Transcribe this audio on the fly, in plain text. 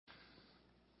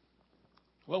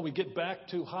Well, we get back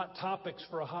to hot topics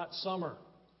for a hot summer.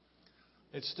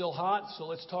 It's still hot, so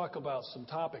let's talk about some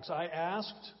topics. I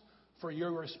asked for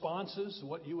your responses,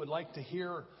 what you would like to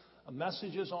hear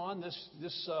messages on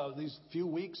these few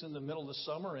weeks in the middle of the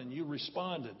summer, and you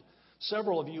responded.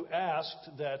 Several of you asked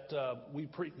that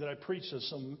I preach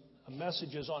some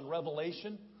messages on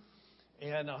Revelation,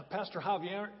 and Pastor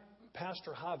Javier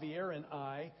and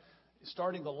I,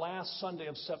 starting the last Sunday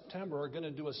of September, are going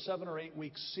to do a 7 or 8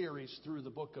 week series through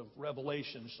the book of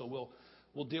Revelation. So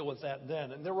we'll deal with that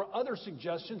then. And there were other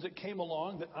suggestions that came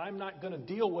along that I'm not going to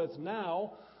deal with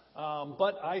now,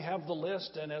 but I have the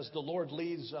list, and as the Lord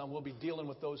leads, we'll be dealing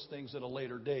with those things at a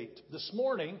later date. This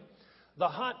morning, the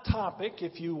hot topic,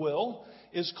 if you will,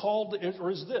 is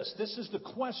this. This is the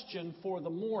question for the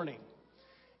morning.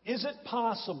 Is it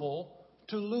possible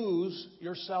to lose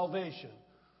your salvation?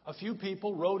 A few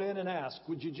people wrote in and asked,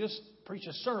 would you just preach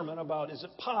a sermon about, is it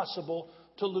possible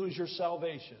to lose your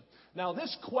salvation? Now,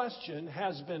 this question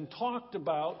has been talked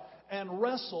about and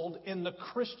wrestled in the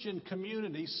Christian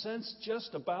community since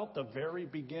just about the very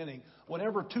beginning.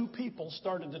 Whenever two people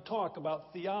started to talk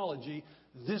about theology,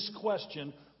 this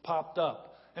question popped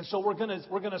up. And so we're going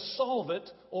to solve it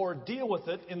or deal with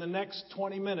it in the next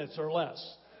 20 minutes or less.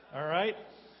 All right?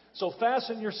 So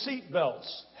fasten your seat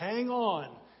belts. Hang on.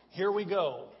 Here we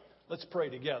go. Let's pray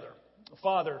together.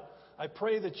 Father, I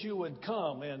pray that you would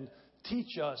come and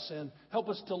teach us and help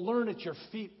us to learn at your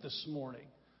feet this morning.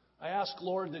 I ask,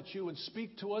 Lord, that you would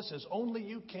speak to us as only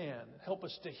you can. Help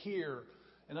us to hear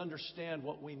and understand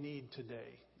what we need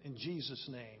today. In Jesus'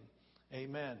 name,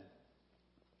 amen.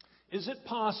 Is it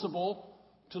possible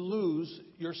to lose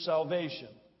your salvation?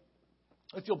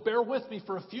 If you'll bear with me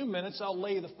for a few minutes, I'll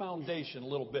lay the foundation a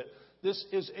little bit. This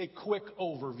is a quick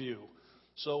overview.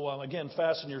 So again,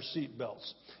 fasten your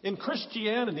seatbelts. In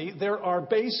Christianity, there are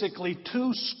basically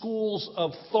two schools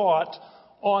of thought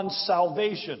on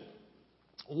salvation.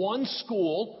 One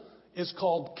school is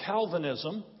called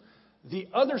Calvinism. The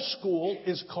other school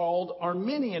is called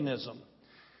Arminianism.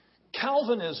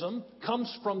 Calvinism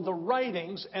comes from the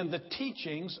writings and the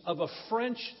teachings of a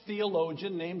French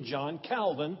theologian named John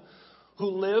Calvin, who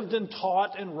lived and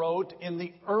taught and wrote in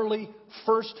the early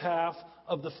first half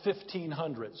of the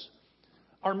 1500s.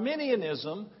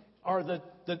 Arminianism are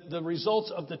the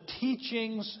results of the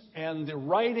teachings and the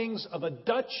writings of a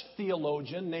Dutch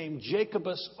theologian named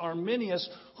Jacobus Arminius,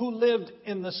 who lived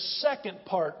in the second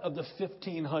part of the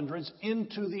 1500s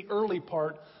into the early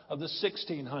part of the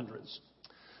 1600s.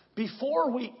 Before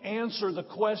we answer the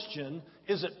question,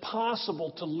 is it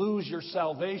possible to lose your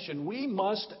salvation, we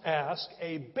must ask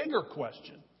a bigger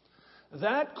question.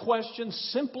 That question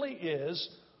simply is,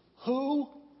 who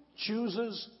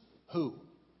chooses who?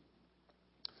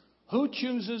 Who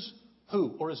chooses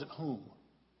who? Or is it whom?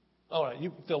 All right,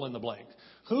 you fill in the blank.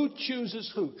 Who chooses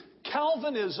who?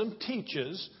 Calvinism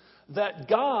teaches that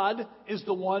God is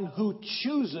the one who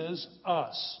chooses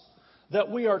us.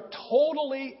 That we are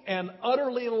totally and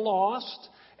utterly lost,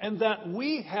 and that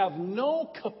we have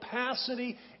no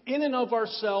capacity in and of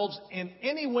ourselves in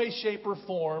any way, shape, or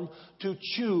form to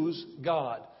choose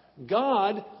God.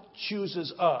 God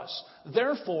chooses us.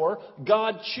 Therefore,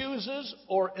 God chooses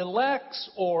or elects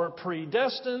or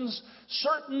predestines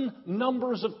certain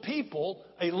numbers of people,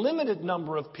 a limited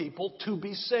number of people, to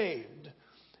be saved.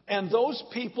 And those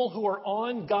people who are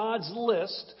on God's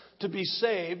list to be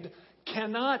saved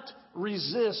cannot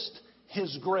resist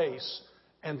His grace,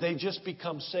 and they just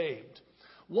become saved.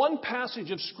 One passage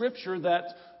of Scripture that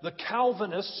the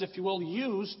Calvinists, if you will,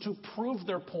 use to prove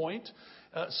their point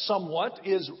somewhat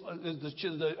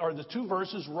are the two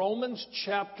verses, Romans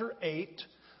chapter 8,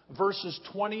 verses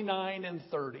 29 and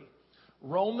 30.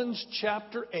 Romans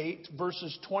chapter 8,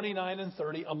 verses 29 and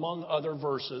 30, among other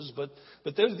verses. But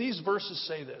these verses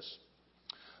say this.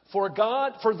 For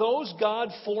those God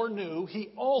foreknew, He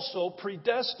also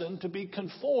predestined to be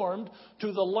conformed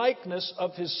to the likeness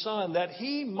of His Son, that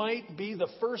He might be the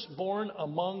firstborn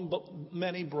among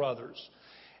many brothers.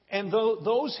 And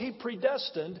those He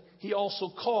predestined, He also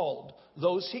called.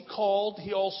 Those He called,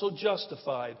 He also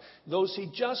justified. Those He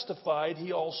justified,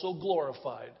 He also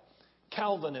glorified.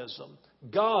 Calvinism.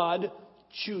 God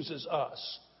chooses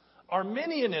us.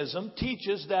 Arminianism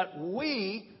teaches that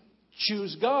we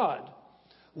choose God.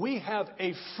 We have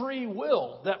a free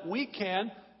will that we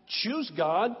can choose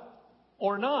God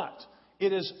or not.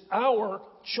 It is our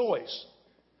choice.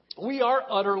 We are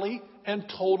utterly and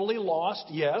totally lost,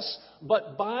 yes,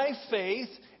 but by faith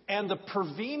and the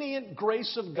prevenient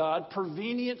grace of God.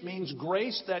 Prevenient means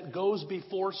grace that goes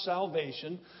before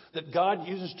salvation, that God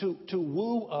uses to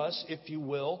woo us, if you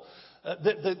will.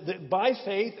 By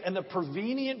faith and the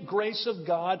prevenient grace of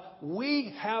God,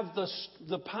 we have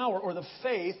the power or the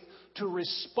faith to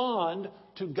respond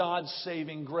to God's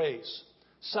saving grace.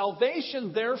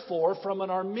 Salvation, therefore, from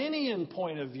an Arminian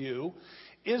point of view,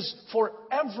 is for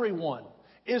everyone,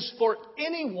 is for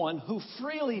anyone who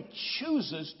freely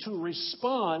chooses to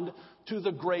respond to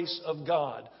the grace of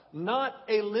God. Not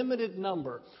a limited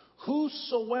number.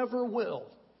 Whosoever will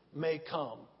may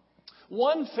come.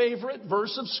 One favorite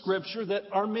verse of Scripture that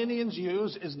Arminians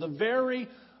use is the very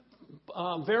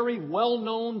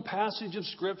well-known passage of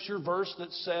Scripture verse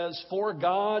that says, "For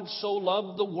God so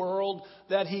loved the world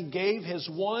that He gave His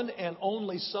one and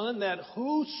only Son, that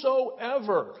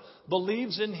whosoever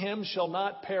believes in Him shall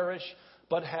not perish,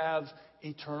 but have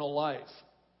eternal life."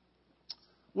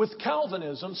 With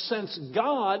Calvinism, since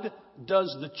God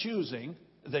does the choosing,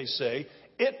 they say,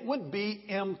 it would be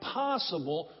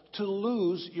impossible to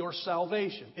lose your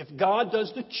salvation. If God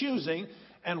does the choosing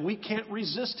and we can't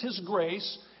resist His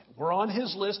grace, we're on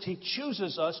His list, He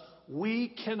chooses us, we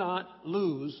cannot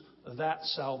lose that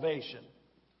salvation.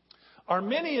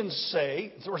 Arminians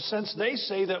say, or since they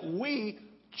say that we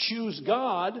choose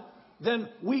God, then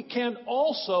we can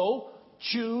also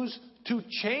choose to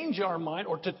change our mind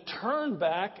or to turn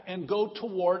back and go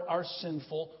toward our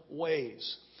sinful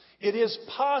ways. It is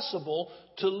possible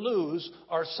to lose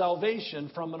our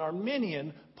salvation from an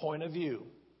Arminian point of view.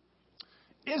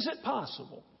 Is it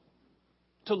possible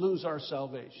to lose our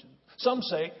salvation? Some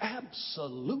say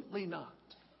absolutely not.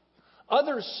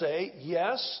 Others say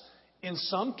yes, in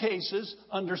some cases,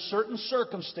 under certain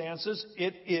circumstances,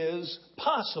 it is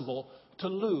possible to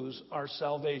lose our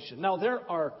salvation. Now, there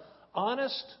are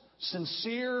honest,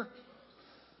 sincere,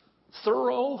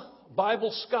 thorough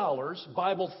Bible scholars,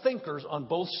 Bible thinkers on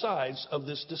both sides of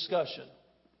this discussion.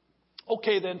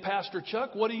 Okay then, Pastor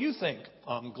Chuck, what do you think?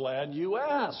 I'm glad you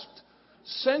asked.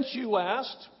 Since you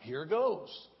asked, here goes.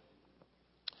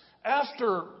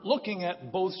 After looking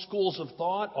at both schools of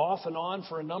thought off and on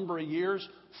for a number of years,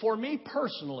 for me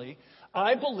personally,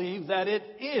 I believe that it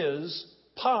is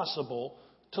possible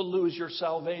to lose your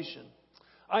salvation.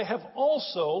 I have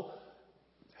also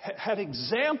had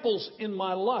examples in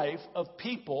my life of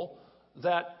people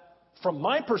that, from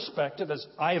my perspective, as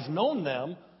I have known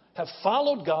them, have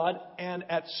followed God, and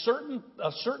at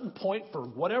a certain point, for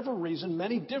whatever reason,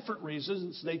 many different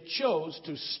reasons, they chose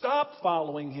to stop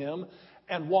following Him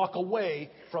and walk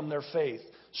away from their faith.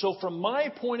 So from my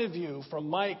point of view, from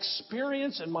my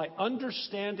experience and my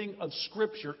understanding of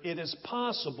Scripture, it is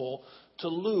possible to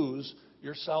lose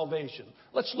your salvation.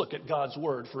 Let's look at God's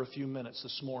Word for a few minutes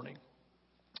this morning.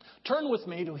 Turn with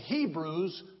me to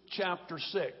Hebrews chapter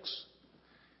 6.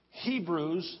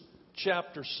 Hebrews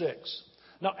chapter 6.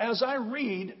 Now, as I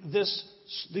read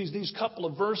these couple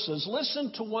of verses,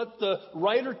 listen to what the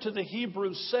writer to the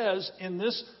Hebrews says in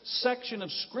this section of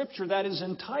Scripture that is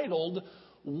entitled,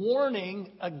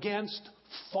 Warning Against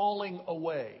Falling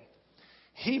Away.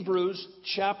 Hebrews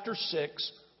chapter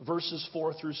 6, verses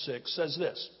 4 through 6 says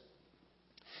this.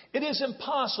 It is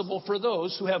impossible for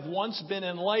those who have once been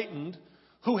enlightened,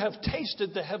 who have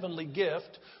tasted the heavenly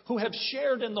gift, who have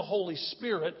shared in the Holy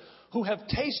Spirit, who have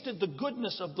tasted the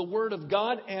goodness of the Word of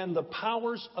God and the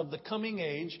powers of the coming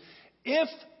age, if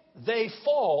they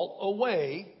fall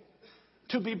away,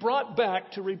 to be brought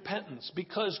back to repentance,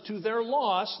 because to their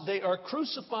loss they are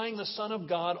crucifying the Son of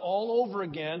God all over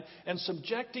again and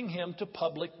subjecting Him to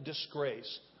public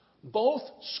disgrace. Both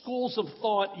schools of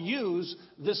thought use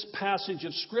this passage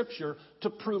of Scripture to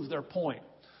prove their point.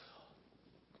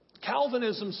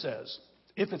 Calvinism says,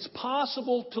 if it's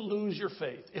possible to lose your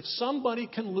faith, if somebody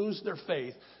can lose their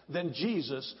faith, then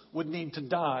Jesus would need to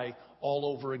die all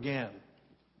over again.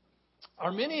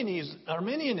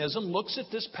 Arminianism looks at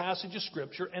this passage of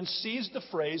Scripture and sees the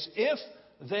phrase, if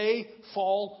they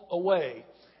fall away,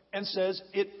 and says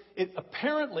it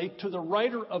apparently, to the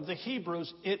writer of the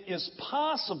Hebrews, it is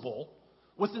possible,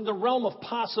 within the realm of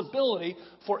possibility,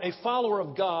 for a follower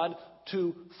of God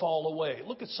to fall away.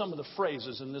 Look at some of the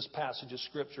phrases in this passage of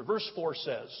Scripture. Verse 4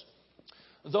 says,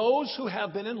 those who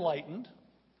have been enlightened,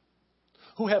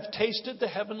 who have tasted the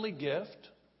heavenly gift,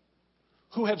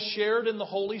 who have shared in the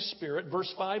Holy Spirit.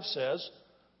 Verse 5 says,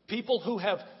 people who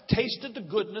have tasted the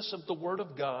goodness of the Word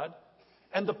of God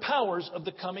and the powers of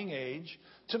the coming age.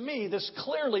 To me, this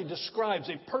clearly describes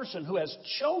a person who has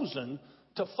chosen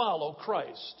to follow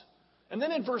Christ. And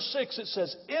then in verse 6 it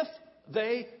says, if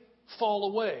they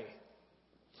fall away.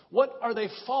 What are they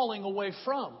falling away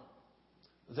from?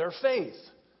 Their faith.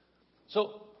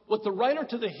 So what the writer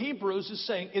to the Hebrews is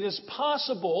saying, it is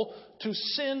possible to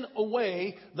sin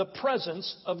away the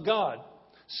presence of God.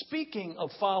 Speaking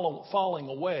of falling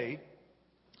away,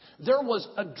 There was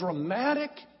a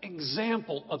dramatic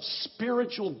example of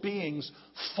spiritual beings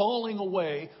falling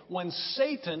away when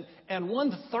Satan and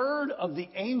 1/3 of the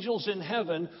angels in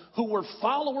heaven who were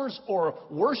followers or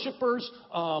worshipers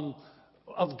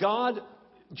of God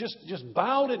just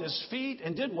bowed at his feet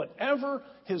and did whatever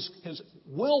his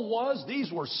will was.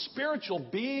 These were spiritual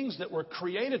beings that were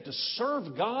created to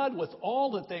serve God with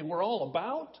all that they were all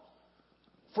about.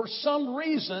 For some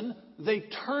reason, they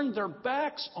turned their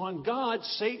backs on God,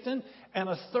 Satan, and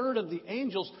 1/3 of the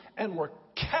angels, and were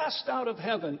cast out of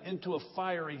heaven into a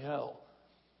fiery hell.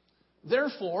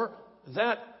 Therefore,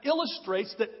 that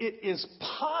illustrates that it is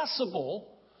possible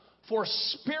for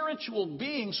spiritual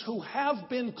beings who have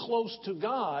been close to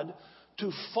God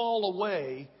to fall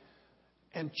away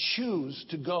and choose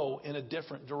to go in a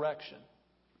different direction.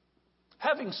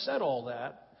 Having said all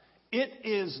that, it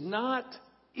is not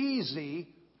easy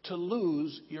to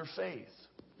lose your faith.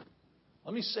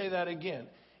 Let me say that again.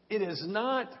 It is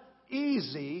not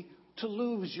easy to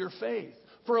lose your faith.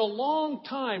 For a long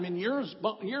time, in years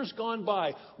gone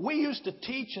by, we used to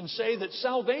teach and say that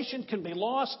salvation can be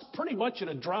lost pretty much at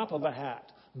a drop of a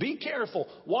hat. Be careful.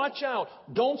 Watch out.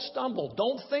 Don't stumble.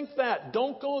 Don't think that.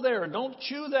 Don't go there. Don't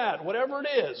chew that. Whatever it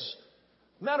is.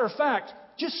 Matter of fact,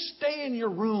 just stay in your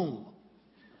room.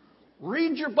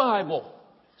 Read your Bible.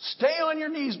 Stay on your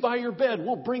knees by your bed.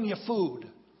 We'll bring you food.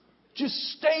 Just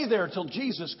stay there till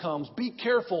Jesus comes. Be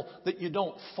careful that you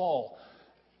don't fall.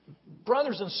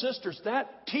 Brothers and sisters,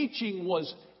 that teaching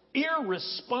was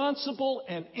irresponsible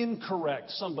and incorrect.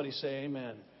 Somebody say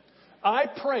amen. I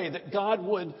pray that God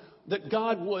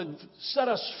would set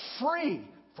us free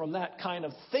from that kind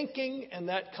of thinking and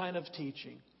that kind of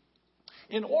teaching.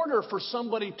 In order for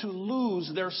somebody to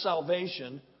lose their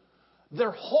salvation,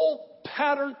 their whole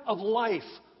pattern of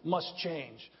life must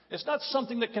change. It's not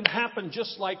something that can happen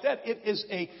just like that. It is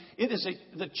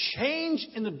the change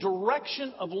in the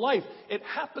direction of life. It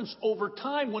happens over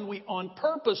time when we on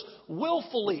purpose,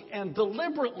 willfully and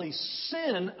deliberately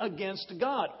sin against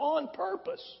God. On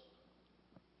purpose.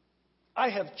 I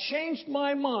have changed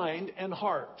my mind and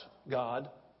heart, God.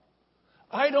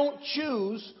 I don't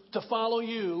choose to follow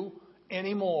you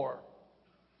anymore.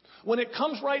 When it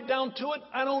comes right down to it,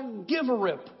 I don't give a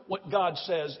rip what God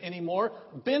says anymore.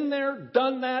 Been there,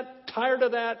 done that, tired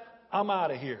of that, I'm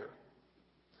out of here.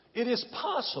 It is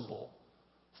possible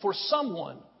for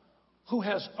someone who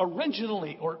has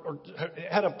originally or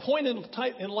had a point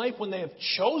in life when they have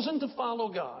chosen to follow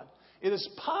God, it is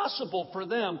possible for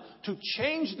them to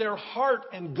change their heart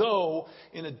and go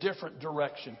in a different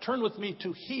direction. Turn with me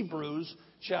to Hebrews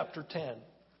chapter 10.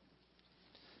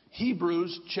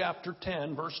 Hebrews chapter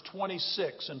 10, verse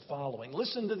 26 and following.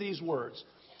 Listen to these words.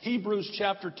 Hebrews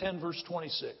chapter 10, verse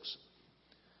 26.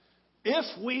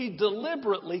 If we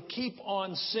deliberately keep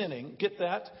on sinning, get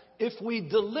that? If we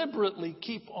deliberately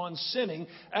keep on sinning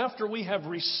after we have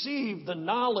received the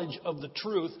knowledge of the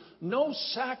truth, no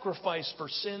sacrifice for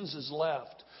sins is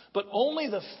left, but only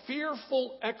the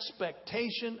fearful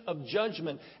expectation of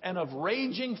judgment and of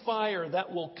raging fire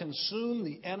that will consume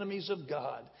the enemies of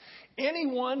God.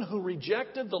 Anyone who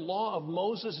rejected the law of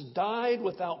Moses died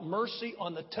without mercy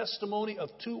on the testimony of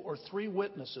 2 or 3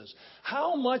 witnesses.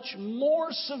 How much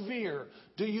more severe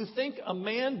do you think a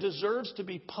man deserves to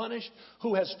be punished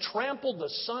who has trampled the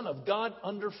Son of God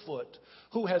underfoot,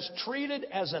 who has treated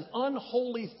as an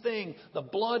unholy thing the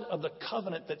blood of the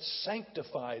covenant that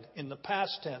sanctified, in the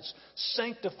past tense,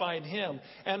 sanctified him,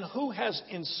 and who has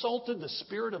insulted the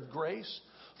Spirit of grace?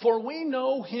 For we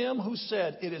know him who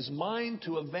said, "It is mine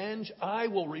to avenge, I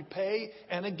will repay,"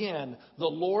 and again, "The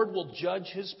Lord will judge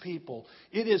his people."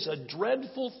 It is a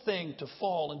dreadful thing to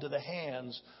fall into the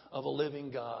hands of a living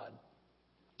God.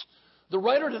 The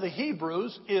writer to the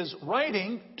Hebrews is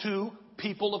writing to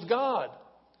people of God.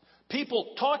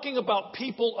 Talking about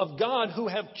people of God who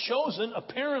have chosen,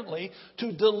 apparently,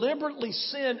 to deliberately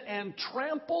sin and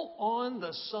trample on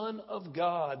the Son of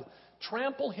God.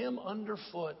 Trample him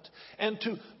underfoot, and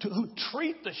who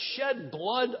treat the shed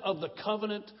blood of the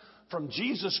covenant from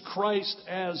Jesus Christ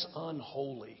as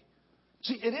unholy.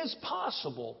 See, it is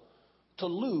possible to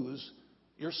lose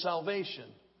your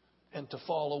salvation and to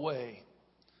fall away.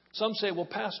 Some say, well,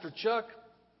 Pastor Chuck,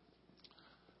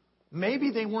 maybe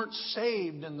they weren't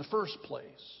saved in the first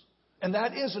place. And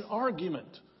that is an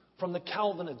argument from the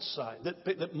Calvinist side,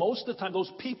 that most of the time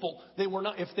those people, they were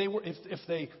not, if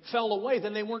they fell away,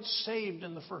 then they weren't saved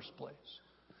in the first place.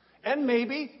 And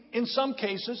maybe in some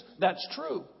cases that's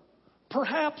true.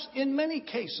 Perhaps in many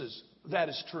cases that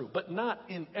is true, but not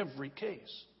in every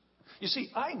case. You see,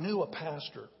 I knew a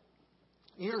pastor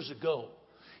years ago.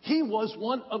 He was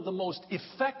one of the most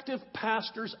effective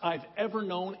pastors I've ever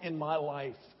known in my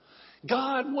life.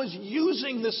 God was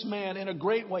using this man in a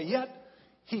great way, yet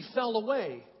he fell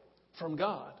away from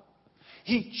God.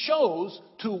 He chose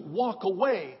to walk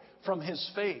away from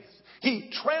his faith.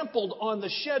 He trampled on the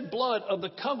shed blood of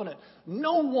the covenant.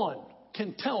 No one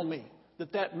can tell me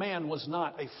that that man was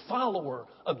not a follower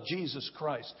of Jesus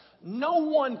Christ. No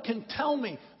one can tell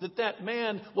me that that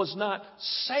man was not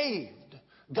saved.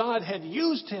 God had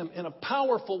used him in a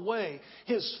powerful way.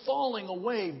 His falling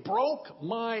away broke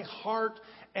my heart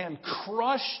and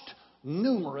crushed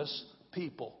numerous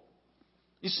people.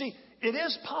 You see, it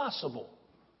is possible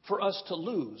for us to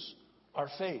lose our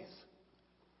faith.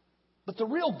 But the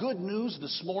real good news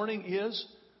this morning is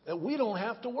that we don't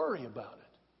have to worry about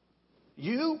it.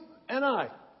 You and I,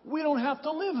 we don't have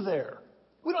to live there.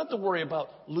 We don't have to worry about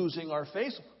losing our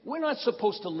faith. We're not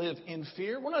supposed to live in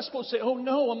fear. We're not supposed to say, oh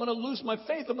no, I'm going to lose my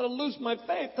faith. I'm going to lose my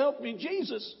faith. Help me,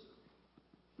 Jesus.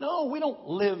 No, we don't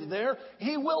live there.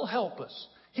 He will help us.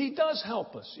 He does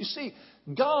help us. You see,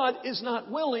 God is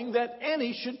not willing that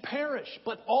any should perish,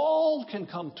 but all can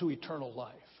come to eternal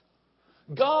life.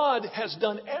 God has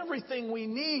done everything we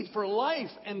need for life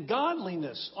and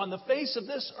godliness on the face of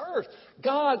this earth.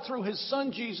 God, through His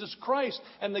Son, Jesus Christ,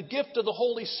 and the gift of the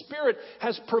Holy Spirit,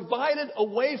 has provided a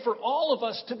way for all of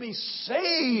us to be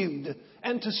saved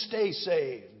and to stay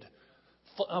saved.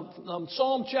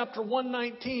 Psalm chapter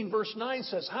 119, verse 9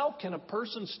 says, how can a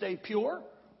person stay pure?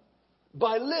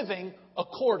 By living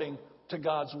according to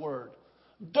God's Word.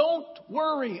 Don't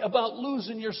worry about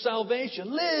losing your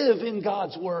salvation. Live in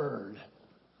God's Word.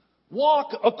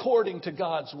 Walk according to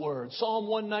God's Word. Psalm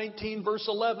 119 verse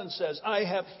 11 says, I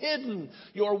have hidden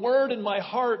your word in my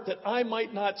heart that I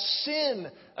might not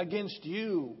sin against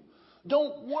you.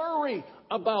 Don't worry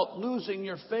about losing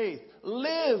your faith.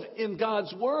 Live in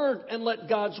God's Word and let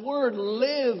God's Word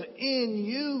live in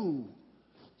you.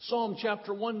 Psalm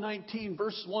chapter 119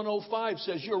 verse 105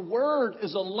 says, your word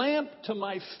is a lamp to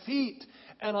my feet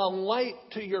and a light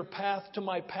to your path, to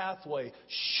my pathway,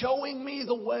 showing me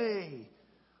the way.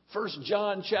 1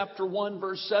 John chapter 1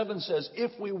 verse 7 says,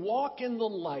 if we walk in the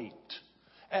light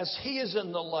as He is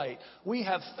in the light, we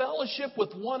have fellowship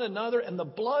with one another, and the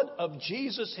blood of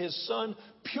Jesus, His Son,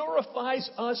 purifies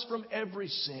us from every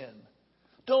sin.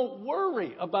 Don't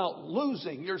worry about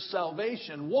losing your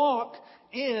salvation. Walk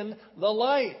in the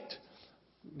light.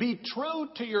 Be true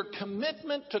to your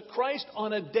commitment to Christ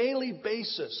on a daily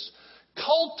basis.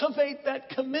 Cultivate that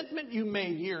commitment you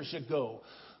made years ago.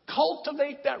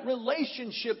 Cultivate that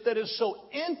relationship that is so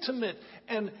intimate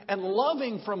and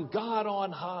loving from God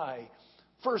on high.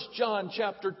 1 John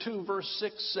chapter 2 verse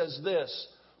 6 says this,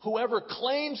 whoever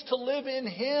claims to live in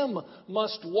Him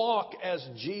must walk as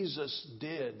Jesus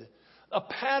did. A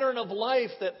pattern of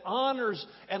life that honors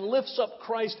and lifts up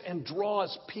Christ and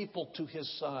draws people to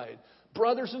His side.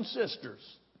 Brothers and sisters,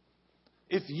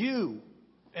 if you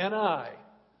and I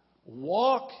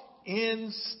walk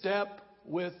in step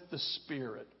with the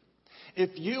Spirit, if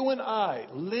you and I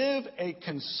live a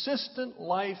consistent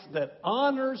life that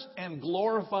honors and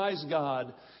glorifies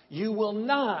God, you will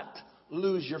not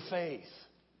lose your faith.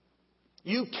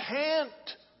 You can't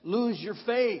lose your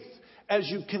faith as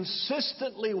you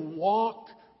consistently walk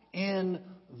in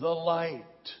the light.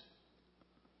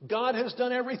 God has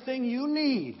done everything you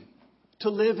need to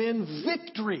live in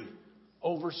victory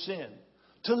over sin.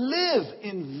 To live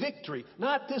in victory,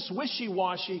 not this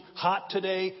wishy-washy, hot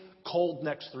today, cold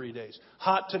next 3 days.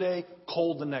 Hot today,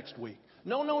 cold the next week.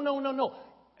 No.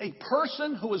 A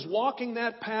person who is walking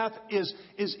that path is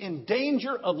in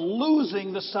danger of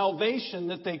losing the salvation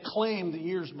that they claimed the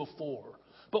years before.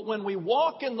 But when we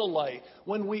walk in the light,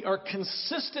 when we are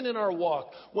consistent in our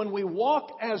walk, when we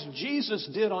walk as Jesus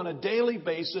did on a daily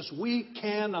basis, we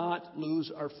cannot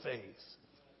lose our faith.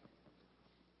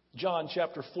 John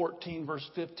chapter 14 verse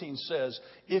 15 says,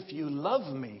 if you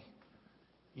love me,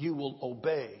 you will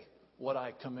obey what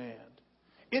I command.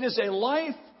 It is a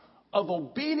life of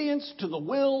obedience to the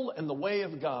will and the way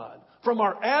of God. From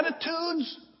our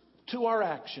attitudes to our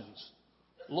actions.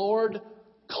 Lord,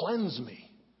 cleanse me.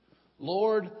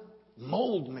 Lord,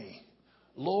 mold me.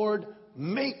 Lord,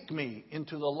 make me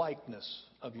into the likeness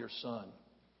of your Son.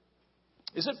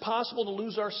 Is it possible to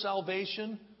lose our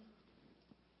salvation?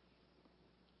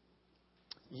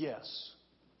 Yes.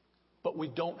 But we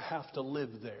don't have to live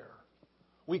there.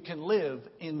 We can live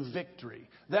in victory.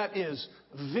 That is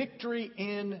victory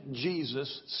in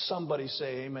Jesus. Somebody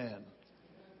say amen.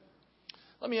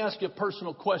 Let me ask you a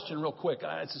personal question real quick.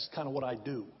 This is kind of what I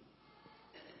do.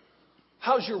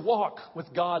 How's your walk with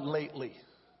God lately?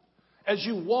 As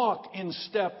you walk in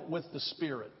step with the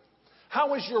Spirit,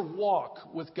 How is your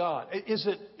walk with God? Is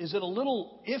it a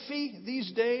little iffy these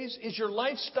days? Is your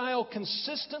lifestyle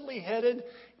consistently headed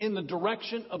in the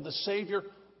direction of the Savior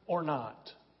or not?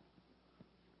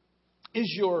 Is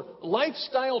your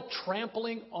lifestyle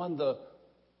trampling on the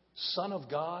Son of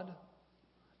God?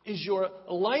 Is your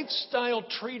lifestyle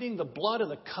treating the blood of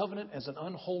the covenant as an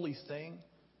unholy thing?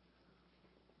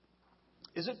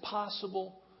 Is it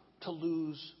possible to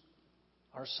lose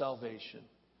our salvation?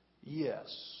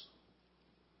 Yes.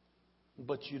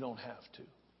 But you don't have to.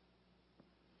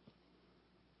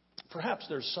 Perhaps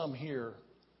there's some here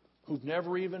who've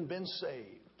never even been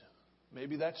saved.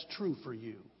 Maybe that's true for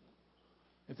you.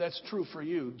 If that's true for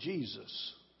you,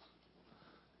 Jesus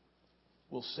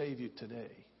will save you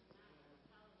today.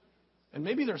 And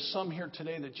maybe there's some here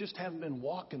today that just haven't been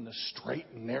walking the straight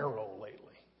and narrow lately.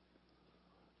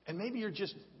 And maybe you're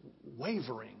just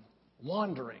wavering,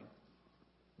 wandering,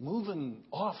 moving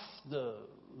off the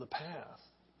path.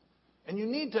 And you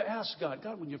need to ask God,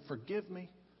 God, would you forgive me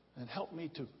and help me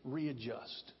to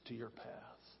readjust to your path?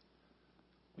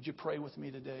 Would you pray with me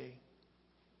today?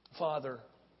 Father,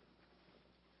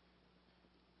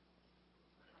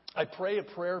 I pray a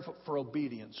prayer for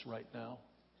obedience right now.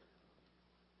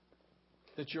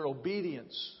 That your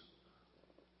obedience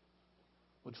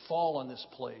would fall on this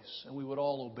place and we would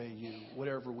all obey you,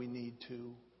 whatever we need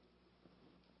to.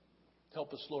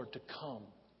 Help us, Lord, to come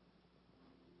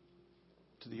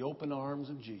to the open arms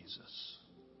of Jesus.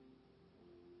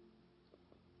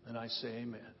 And I say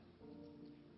amen.